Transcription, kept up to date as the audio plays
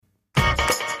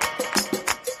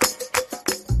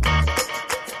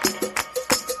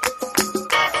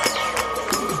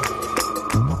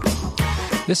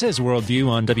This is Worldview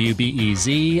on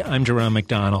WBEZ. I'm Jerome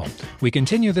McDonnell. We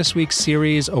continue this week's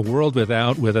series, A World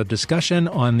Without, with a discussion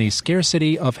on the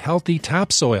scarcity of healthy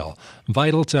topsoil,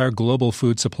 vital to our global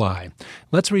food supply.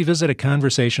 Let's revisit a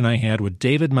conversation I had with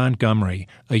David Montgomery,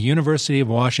 a University of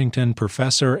Washington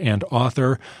professor and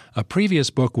author. A previous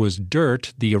book was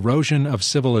Dirt, The Erosion of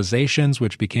Civilizations,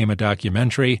 which became a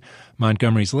documentary.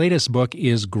 Montgomery's latest book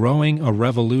is Growing a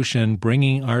Revolution,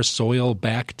 Bringing Our Soil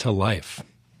Back to Life.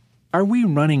 Are we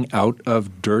running out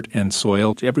of dirt and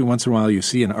soil? Every once in a while you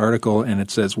see an article and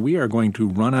it says we are going to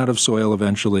run out of soil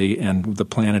eventually and the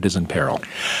planet is in peril.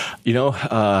 You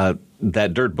know,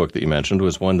 that Dirt book that you mentioned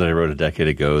was one that I wrote a decade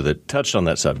ago that touched on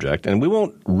that subject. And we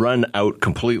won't run out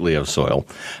completely of soil,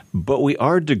 but we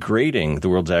are degrading the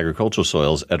world's agricultural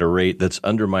soils at a rate that's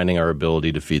undermining our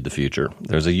ability to feed the future.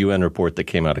 There's a UN report that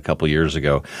came out a couple years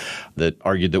ago that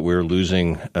argued that we're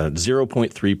losing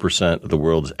 0.3% of the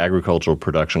world's agricultural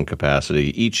production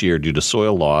capacity each year due to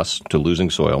soil loss, to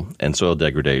losing soil, and soil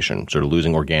degradation, sort of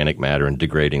losing organic matter and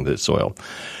degrading the soil.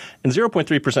 And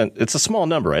 0.3%, it's a small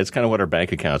number, right? It's kind of what our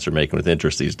bank accounts are making with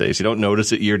interest these days. You don't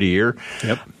notice it year to year.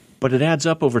 Yep. But it adds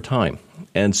up over time.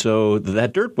 And so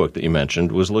that Dirt book that you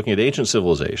mentioned was looking at ancient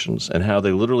civilizations and how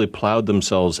they literally plowed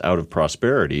themselves out of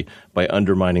prosperity by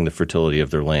undermining the fertility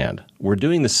of their land. We're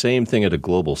doing the same thing at a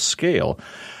global scale,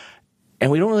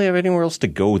 and we don't really have anywhere else to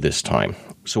go this time.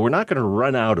 So we're not going to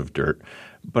run out of dirt.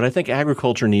 But I think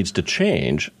agriculture needs to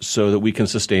change so that we can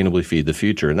sustainably feed the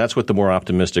future. And that's what the more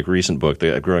optimistic recent book,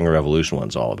 the Growing a Revolution,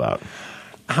 one's all about.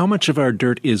 How much of our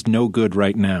dirt is no good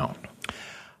right now?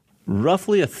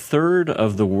 Roughly a third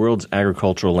of the world's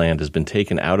agricultural land has been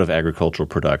taken out of agricultural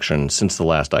production since the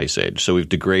last ice age. So we've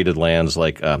degraded lands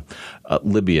like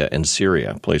Libya and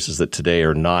Syria, places that today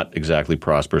are not exactly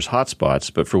prosperous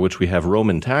hotspots, but for which we have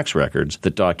Roman tax records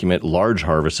that document large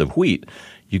harvests of wheat.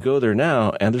 You go there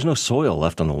now, and there's no soil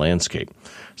left on the landscape.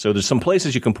 So there's some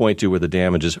places you can point to where the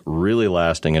damage is really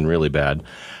lasting and really bad.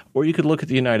 Or you could look at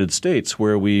the United States,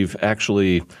 where we've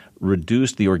actually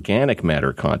reduced the organic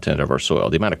matter content of our soil,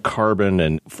 the amount of carbon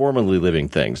and formerly living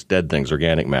things, dead things,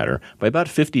 organic matter, by about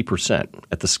 50%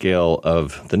 at the scale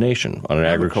of the nation on our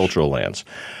agricultural lands.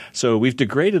 So we've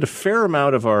degraded a fair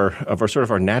amount of our sort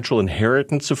of our natural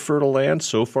inheritance of fertile land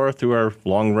so far through our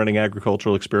long-running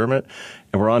agricultural experiment,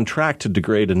 and we're on track to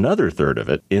degrade another third of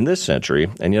it in this century,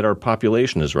 and yet our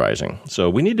population is rising.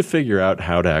 So we need to figure out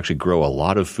how to actually grow a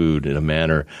lot of food in a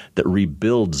manner that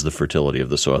rebuilds the fertility of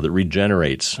the soil, that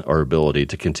regenerates our ability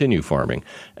to continue farming.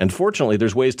 And fortunately,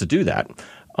 there's ways to do that.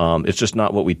 It's just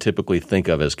not what we typically think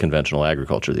of as conventional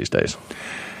agriculture these days.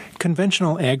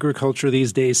 Conventional agriculture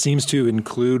these days seems to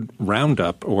include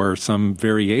Roundup or some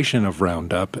variation of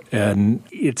Roundup, and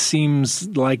it seems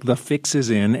like the fix is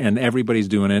in and everybody's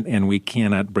doing it, and we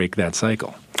cannot break that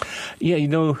cycle. Yeah, you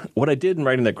know, what I did in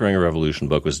writing that Growing a Revolution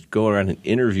book was go around and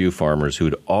interview farmers who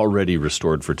had already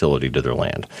restored fertility to their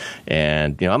land.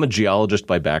 And, you know, I'm a geologist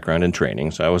by background and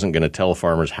training, so I wasn't going to tell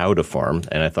farmers how to farm.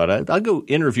 And I thought I'll go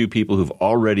interview people who've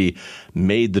already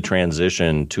made the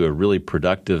transition to a really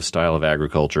productive style of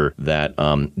agriculture that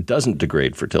doesn't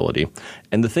degrade fertility.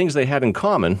 And the things they had in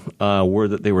common were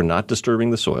that they were not disturbing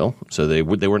the soil, so they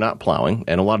were not plowing.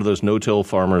 And a lot of those no-till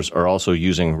farmers are also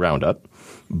using Roundup.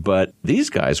 But these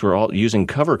guys were all using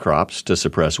cover crops to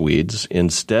suppress weeds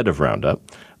instead of Roundup,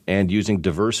 and using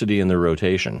diversity in their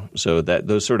rotation. So that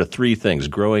those sort of three things,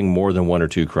 growing more than one or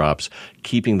two crops,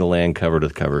 keeping the land covered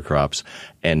with cover crops,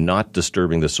 and not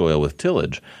disturbing the soil with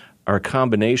tillage, are a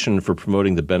combination for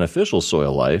promoting the beneficial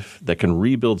soil life that can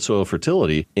rebuild soil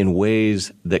fertility in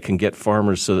ways that can get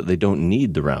farmers so that they don't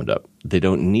need the Roundup. They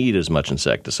don't need as much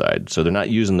insecticide. So they're not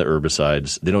using the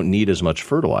herbicides. They don't need as much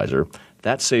fertilizer.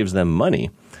 That saves them money,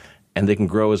 and they can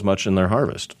grow as much in their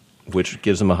harvest, which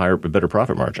gives them a better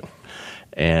profit margin.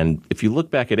 And if you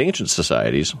look back at ancient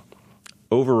societies,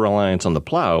 over-reliance on the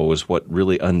plow was what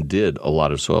really undid a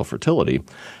lot of soil fertility.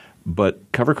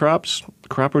 But cover crops,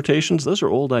 crop rotations, those are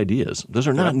old ideas. Those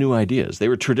are not new ideas. They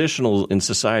were traditional in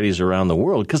societies around the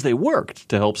world because they worked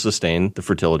to help sustain the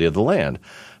fertility of the land.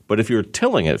 But if you're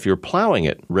tilling it, if you're plowing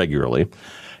it regularly,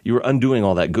 you were undoing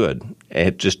all that good.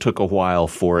 It just took a while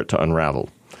for it to unravel.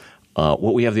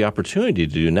 What we have the opportunity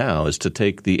to do now is to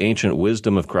take the ancient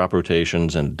wisdom of crop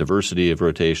rotations and diversity of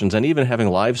rotations, and even having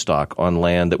livestock on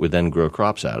land that would then grow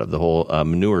crops out of, the whole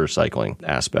manure cycling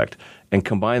aspect, and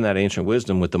combine that ancient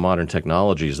wisdom with the modern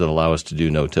technologies that allow us to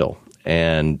do no-till.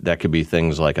 And that could be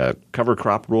things like a cover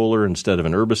crop roller instead of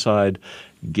an herbicide,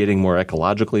 getting more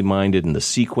ecologically minded in the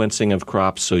sequencing of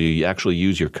crops so you actually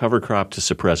use your cover crop to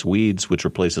suppress weeds, which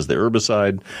replaces the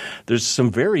herbicide. There's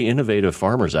some very innovative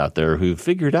farmers out there who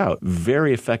figured out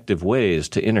very effective ways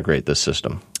to integrate this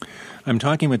system. I'm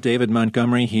talking with David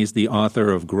Montgomery. He's the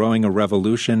author of Growing a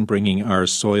Revolution, Bringing Our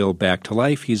Soil Back to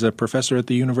Life. He's a professor at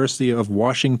the University of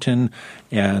Washington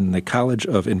and the College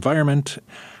of Environment.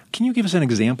 Can you give us an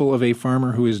example of a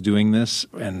farmer who is doing this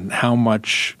and how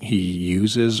much he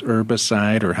uses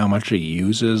herbicide or how much he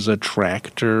uses a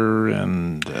tractor?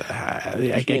 And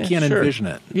I can't envision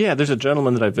it. Yeah, there's a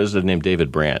gentleman that I visited named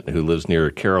David Brandt who lives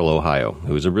near Carroll, Ohio,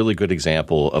 who is a really good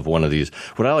example of one of these,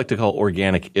 what I like to call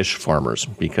organic-ish farmers,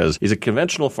 because he's a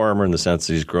conventional farmer in the sense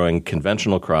that he's growing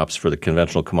conventional crops for the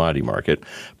conventional commodity market,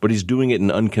 but he's doing it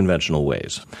in unconventional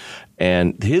ways.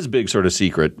 And his big sort of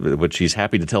secret, which he's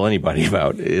happy to tell anybody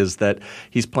about, is that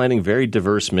he's planting very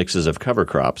diverse mixes of cover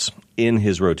crops in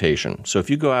his rotation. So if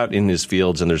you go out in his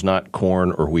fields and there's not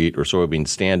corn or wheat or soybeans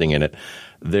standing in it,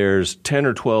 there's 10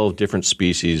 or 12 different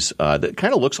species that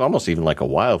kind of looks almost even like a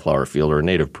wildflower field or a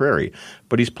native prairie.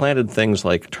 But he's planted things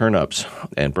like turnips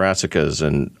and brassicas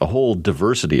and a whole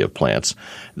diversity of plants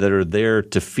that are there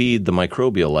to feed the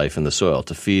microbial life in the soil,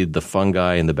 to feed the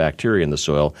fungi and the bacteria in the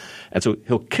soil. And so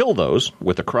he'll kill those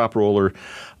with a crop roller,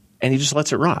 and he just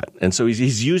lets it rot. And so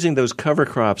he's using those cover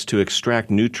crops to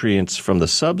extract nutrients from the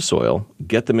subsoil,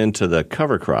 get them into the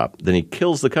cover crop. Then he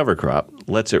kills the cover crop,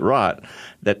 lets it rot.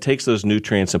 That takes those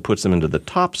nutrients and puts them into the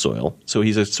topsoil. So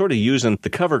he's sort of using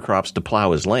the cover crops to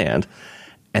plow his land,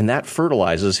 and that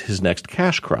fertilizes his next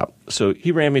cash crop. So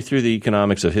he ran me through the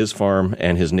economics of his farm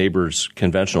and his neighbor's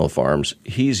conventional farms.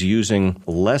 He's using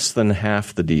less than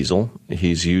half the diesel.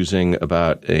 He's using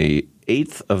about an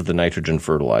eighth of the nitrogen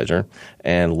fertilizer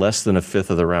and less than a fifth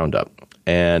of the Roundup.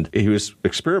 And he was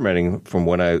experimenting from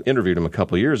when I interviewed him a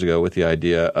couple of years ago with the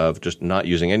idea of just not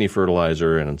using any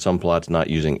fertilizer and in some plots not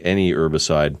using any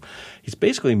herbicide. He's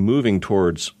basically moving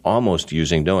towards almost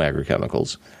using no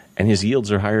agrochemicals. And his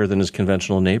yields are higher than his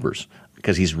conventional neighbors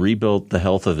because he's rebuilt the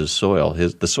health of his soil.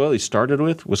 The soil he started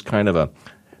with was kind of a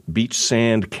beach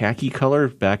sand khaki color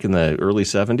back in the early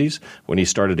 70s when he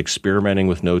started experimenting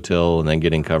with no-till and then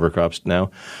getting cover crops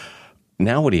now.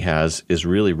 Now what he has is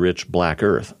really rich black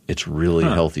earth. It's really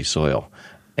healthy soil.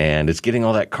 And it's getting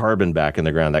all that carbon back in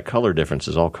the ground. That color difference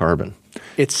is all carbon.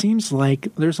 It seems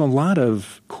like there's a lot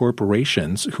of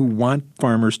corporations who want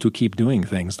farmers to keep doing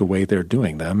things the way they're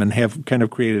doing them and have kind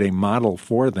of created a model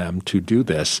for them to do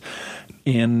this.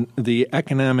 And the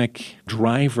economic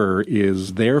driver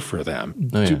is there for them.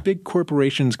 Oh, yeah. Do big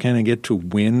corporations kind of get to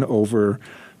win over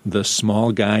the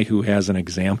small guy who has an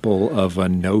example of a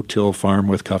no-till farm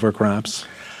with cover crops?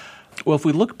 Well, if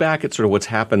we look back at sort of what's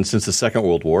happened since the Second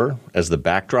World War as the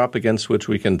backdrop against which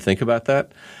we can think about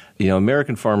that,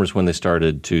 American farmers, when they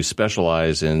started to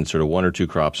specialize in sort of one or two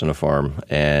crops on a farm,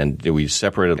 and we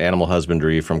separated animal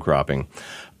husbandry from cropping,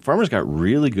 farmers got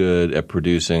really good at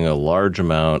producing a large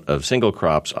amount of single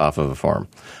crops off of a farm.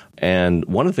 And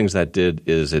one of the things that did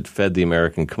is it fed the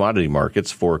American commodity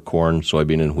markets for corn,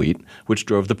 soybean, and wheat, which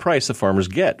drove the price the farmers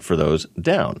get for those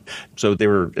down. So they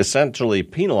were essentially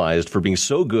penalized for being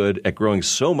so good at growing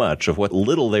so much of what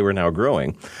little they were now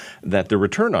growing that the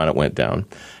return on it went down.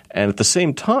 And at the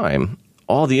same time,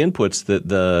 all the inputs that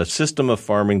the system of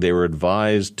farming they were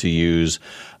advised to use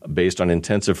based on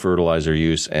intensive fertilizer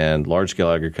use and large-scale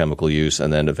agrochemical use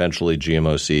and then eventually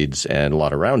GMO seeds and a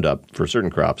lot of Roundup for certain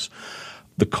crops,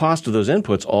 the cost of those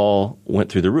inputs all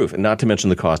went through the roof, and not to mention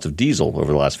the cost of diesel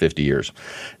over the last 50 years.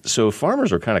 So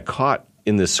farmers are kind of caught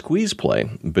in this squeeze play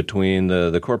between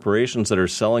the corporations that are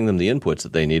selling them the inputs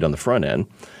that they need on the front end,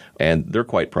 and they're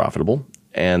quite profitable,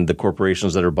 and the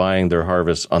corporations that are buying their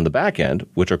harvests on the back end,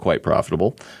 which are quite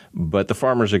profitable, but the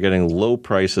farmers are getting low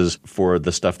prices for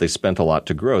the stuff they spent a lot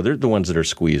to grow. They're the ones that are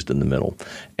squeezed in the middle.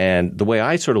 And the way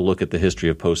I sort of look at the history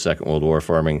of post-Second World War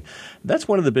farming, that's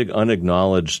one of the big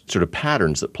unacknowledged sort of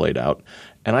patterns that played out.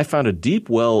 And I found a deep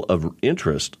well of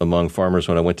interest among farmers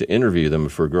when I went to interview them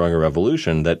for Growing a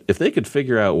Revolution that if they could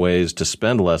figure out ways to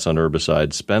spend less on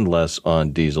herbicides, spend less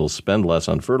on diesel, spend less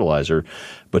on fertilizer,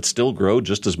 but still grow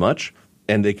just as much,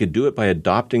 and they could do it by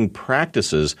adopting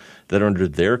practices that are under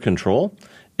their control,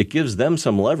 it gives them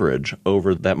some leverage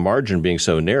over that margin being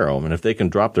so narrow. And if they can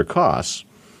drop their costs,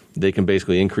 they can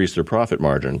basically increase their profit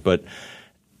margin. But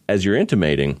as you're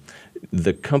intimating,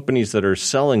 the companies that are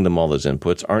selling them all those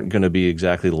inputs aren't going to be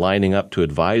exactly lining up to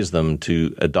advise them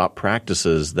to adopt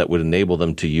practices that would enable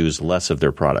them to use less of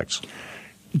their products.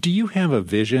 Do you have a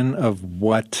vision of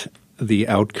what the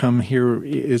outcome here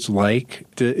is like?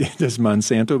 Does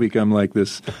Monsanto become like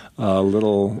this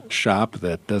little shop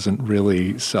that doesn't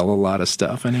really sell a lot of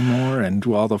stuff anymore, and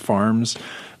do all the farms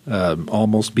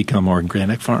almost become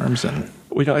organic farms? And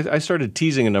Well, I started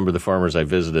teasing a number of the farmers I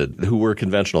visited who were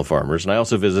conventional farmers, and I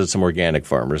also visited some organic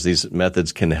farmers. These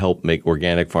methods can help make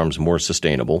organic farms more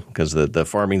sustainable because the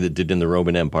farming that did in the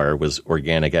Roman Empire was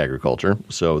organic agriculture.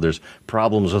 So there's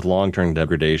problems with long-term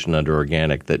degradation under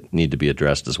organic that need to be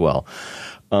addressed as well.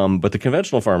 But the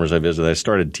conventional farmers I visited, I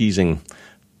started teasing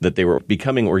that they were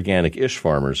becoming organic-ish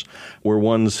farmers, were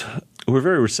ones who were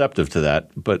very receptive to that,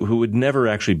 but who would never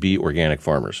actually be organic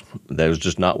farmers. That was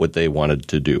just not what they wanted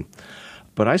to do.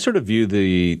 But I sort of view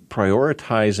the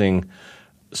prioritizing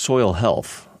soil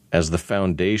health as the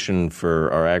foundation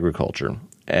for our agriculture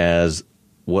as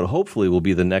what hopefully will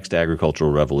be the next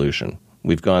agricultural revolution.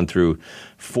 We've gone through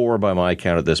 4 by my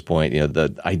count at this point.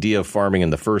 The idea of farming in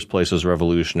the first place was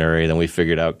revolutionary. Then we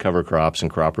figured out cover crops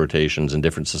and crop rotations in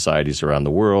different societies around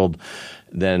the world.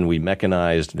 Then we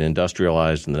mechanized and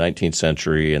industrialized in the 19th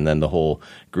century. And then the whole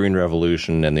green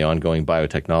revolution and the ongoing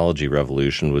biotechnology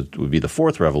revolution would be the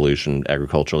 4th revolution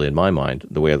agriculturally in my mind,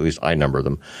 the way at least I number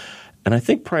them. And I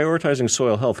think prioritizing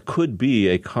soil health could be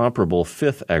a comparable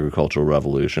 5th agricultural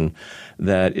revolution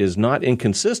that is not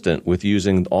inconsistent with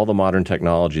using all the modern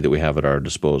technology that we have at our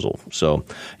disposal. So,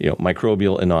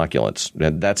 microbial inoculants,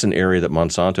 and that's an area that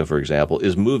Monsanto, for example,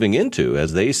 is moving into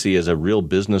as they see as a real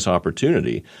business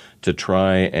opportunity to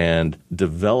try and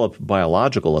develop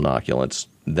biological inoculants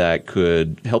that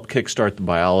could help kickstart the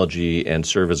biology and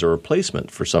serve as a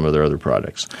replacement for some of their other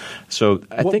products. So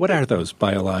I think what are those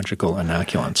biological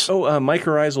inoculants?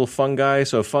 Mycorrhizal fungi,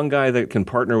 so fungi that can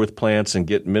partner with plants and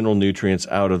get mineral nutrients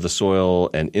out of the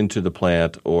soil and into the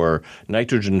plant, or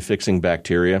nitrogen-fixing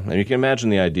bacteria. And you can imagine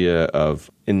the idea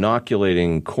of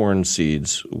inoculating corn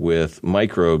seeds with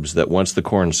microbes that once the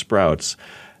corn sprouts,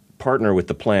 partner with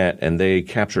the plant and they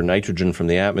capture nitrogen from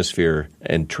the atmosphere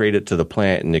and trade it to the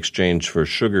plant in exchange for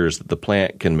sugars that the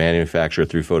plant can manufacture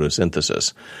through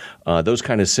photosynthesis. Those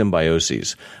kind of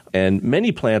symbioses. And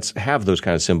many plants have those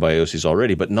kind of symbioses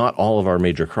already, but not all of our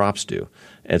major crops do.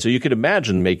 And so you could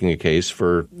imagine making a case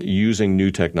for using new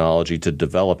technology to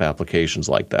develop applications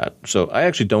like that. So I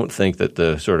actually don't think that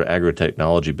the sort of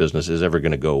agrotechnology business is ever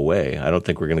going to go away. I don't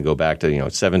think we're going to go back to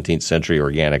 17th century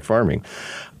organic farming.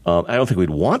 I don't think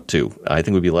we'd want to. I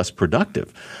think we'd be less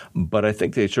productive. But I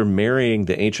think they're sort of marrying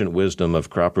the ancient wisdom of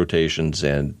crop rotations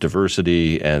and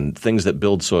diversity and things that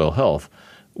build soil health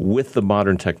with the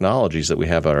modern technologies that we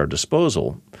have at our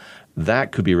disposal.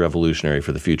 That could be revolutionary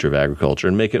for the future of agriculture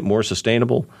and make it more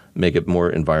sustainable, make it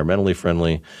more environmentally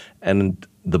friendly. And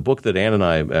the book that Ann and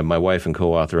I, my wife and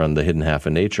co-author on The Hidden Half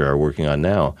of Nature, are working on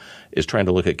now is trying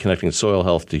to look at connecting soil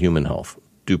health to human health.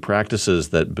 Do practices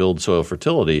that build soil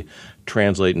fertility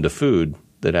translate into food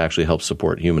that actually helps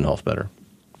support human health better?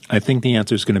 I think the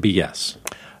answer is going to be yes.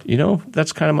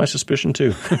 That's kind of my suspicion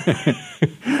too.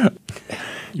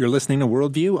 You're listening to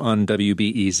Worldview on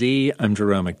WBEZ. I'm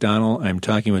Jerome McDonnell. I'm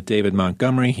talking with David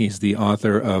Montgomery. He's the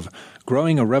author of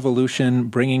Growing a Revolution,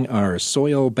 Bringing Our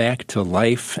Soil Back to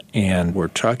Life, and we're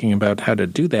talking about how to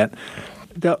do that.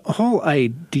 The whole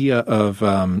idea of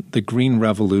the Green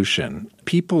Revolution,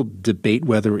 people debate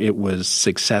whether it was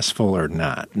successful or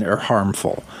not, or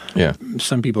harmful. Yeah.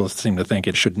 Some people seem to think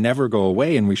it should never go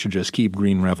away and we should just keep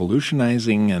green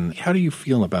revolutionizing. And how do you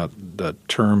feel about the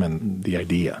term and the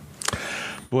idea?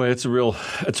 Boy, it's a real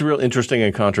interesting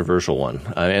and controversial one.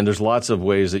 And there's lots of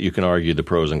ways that you can argue the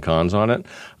pros and cons on it.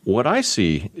 What I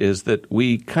see is that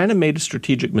we kind of made a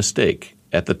strategic mistake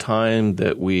at the time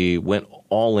that we went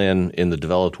all in the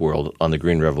developed world on the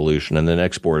Green Revolution and then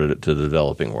exported it to the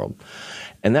developing world.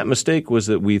 And that mistake was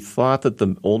that we thought that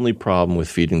the only problem with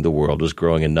feeding the world was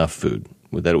growing enough food,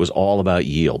 that it was all about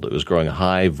yield. It was growing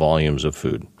high volumes of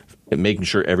food and making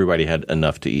sure everybody had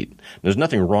enough to eat. There's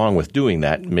nothing wrong with doing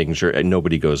that, making sure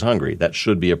nobody goes hungry. That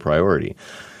should be a priority.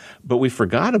 But we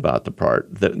forgot about the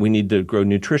part that we need to grow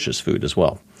nutritious food as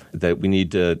well, that we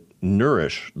need to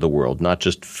nourish the world, not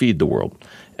just feed the world.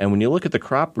 And when you look at the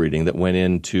crop breeding that went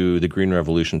into the Green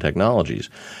Revolution technologies,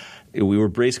 we were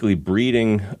basically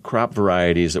breeding crop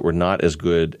varieties that were not as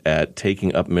good at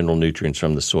taking up mineral nutrients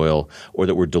from the soil, or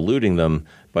that were diluting them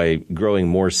by growing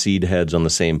more seed heads on the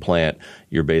same plant.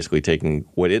 You're basically taking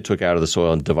what it took out of the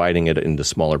soil and dividing it into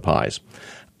smaller pies.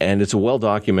 And it's a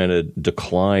well-documented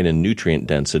decline in nutrient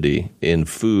density in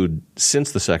food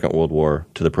since the Second World War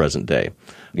to the present day.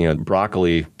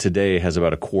 Broccoli today has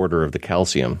about a quarter of the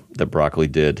calcium that broccoli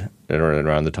did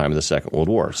around the time of the Second World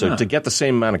War. So to get the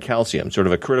same amount of calcium, sort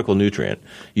of a critical nutrient,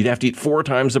 you'd have to eat 4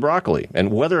 times the broccoli.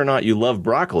 And whether or not you love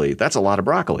broccoli, that's a lot of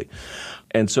broccoli.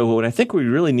 And so what I think we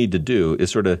really need to do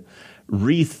is sort of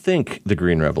rethink the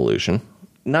Green Revolution,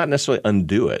 not necessarily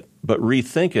undo it, but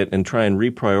rethink it and try and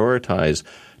reprioritize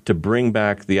to bring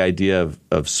back the idea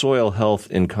of soil health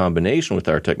in combination with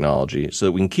our technology so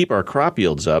that we can keep our crop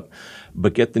yields up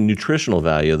but get the nutritional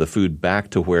value of the food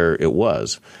back to where it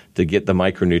was, to get the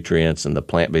micronutrients and the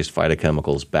plant-based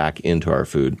phytochemicals back into our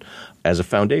food as a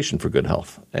foundation for good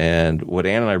health. And what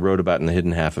Ann and I wrote about in The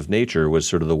Hidden Half of Nature was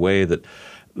sort of the way that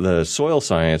the soil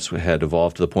science had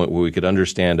evolved to the point where we could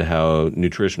understand how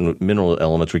nutrition, mineral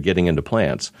elements were getting into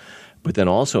plants, but then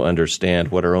also understand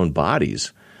what our own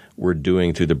bodies were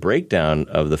doing through the breakdown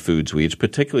of the foods we eat,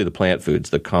 particularly the plant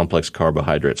foods, the complex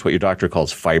carbohydrates, what your doctor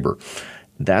calls fiber.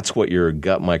 That's what your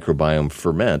gut microbiome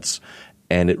ferments,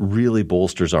 and it really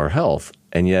bolsters our health.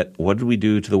 And yet, what did we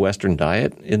do to the Western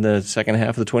diet in the second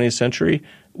half of the 20th century?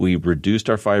 We reduced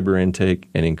our fiber intake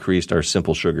and increased our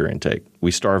simple sugar intake.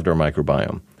 We starved our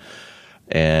microbiome.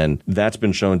 And that's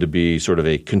been shown to be sort of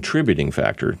a contributing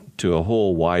factor to a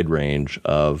whole wide range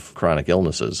of chronic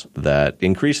illnesses that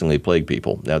increasingly plague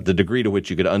people. Now, the degree to which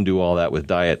you could undo all that with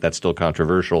diet, that's still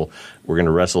controversial. We're going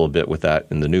to wrestle a bit with that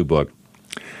in the new book.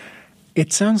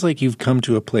 It sounds like you've come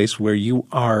to a place where you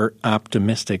are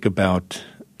optimistic about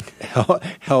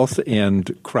health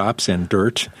and crops and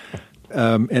dirt.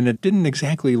 And it didn't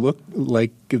exactly look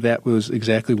like that was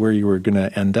exactly where you were going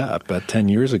to end up 10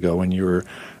 years ago when you were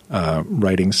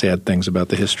writing sad things about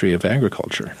the history of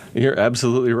agriculture. You're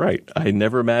absolutely right. I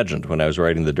never imagined when I was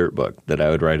writing the Dirt book that I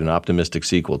would write an optimistic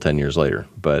sequel 10 years later.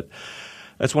 But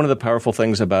that's one of the powerful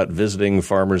things about visiting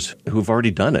farmers who've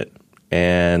already done it.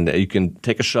 And you can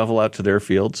take a shovel out to their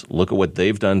fields, look at what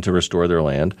they've done to restore their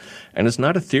land. And it's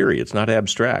not a theory. It's not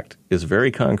abstract. It's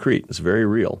very concrete. It's very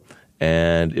real.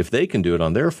 And if they can do it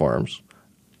on their farms,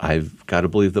 I've got to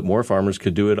believe that more farmers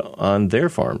could do it on their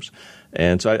farms.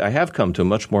 And so I have come to a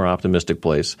much more optimistic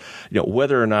place.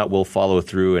 Whether or not we'll follow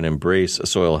through and embrace a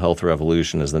soil health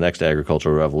revolution as the next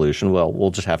agricultural revolution, well,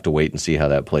 we'll just have to wait and see how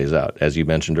that plays out. As you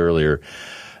mentioned earlier,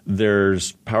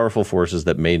 there's powerful forces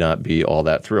that may not be all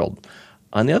that thrilled.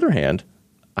 On the other hand,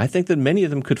 I think that many of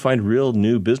them could find real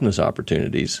new business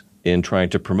opportunities in trying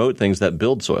to promote things that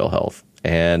build soil health.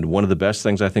 And one of the best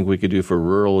things I think we could do for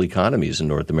rural economies in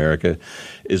North America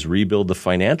is rebuild the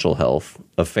financial health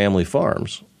of family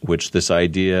farms, which this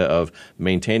idea of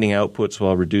maintaining outputs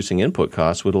while reducing input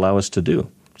costs would allow us to do.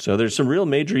 So there's some real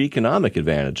major economic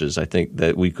advantages, I think,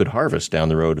 that we could harvest down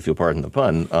the road, if you'll pardon the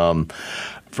pun,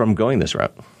 from going this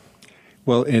route.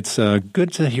 Well, it's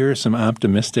good to hear some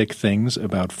optimistic things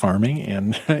about farming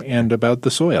and about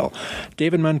the soil.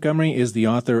 David Montgomery is the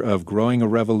author of Growing a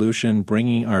Revolution,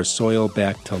 Bringing Our Soil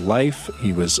Back to Life.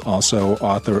 He was also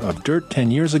author of Dirt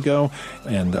 10 years ago,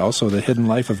 and also The Hidden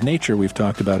Life of Nature we've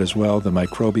talked about as well, the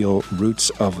microbial roots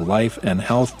of life and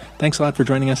health. Thanks a lot for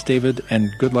joining us, David,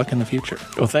 and good luck in the future.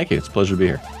 Well, thank you. It's a pleasure to be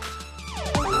here.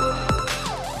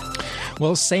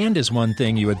 Well, sand is one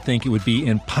thing you would think it would be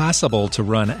impossible to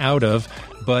run out of,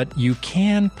 but you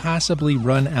can possibly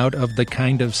run out of the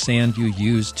kind of sand you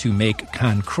use to make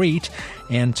concrete.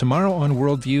 And tomorrow on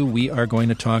Worldview, we are going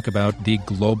to talk about the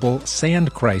global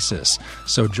sand crisis.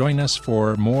 So join us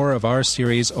for more of our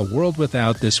series, A World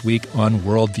Without, this week on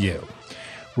Worldview.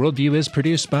 Worldview is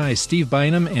produced by Steve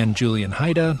Bynum and Julian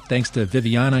Haida. Thanks to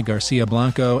Viviana Garcia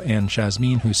Blanco and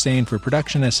Shazmin Hussein for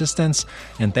production assistance.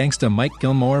 And thanks to Mike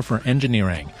Gilmore for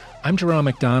engineering. I'm Jerome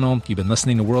McDonald. You've been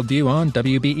listening to Worldview on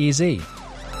WBEZ.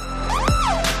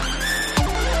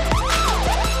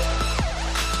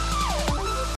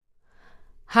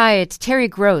 Hi, it's Terry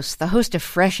Gross, the host of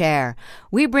Fresh Air.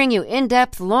 We bring you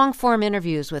in-depth, long-form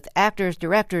interviews with actors,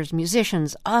 directors,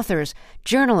 musicians, authors,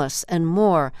 journalists, and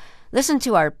more. Listen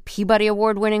to our Peabody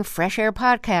Award-winning Fresh Air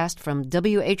podcast from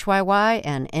WHYY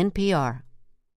and NPR.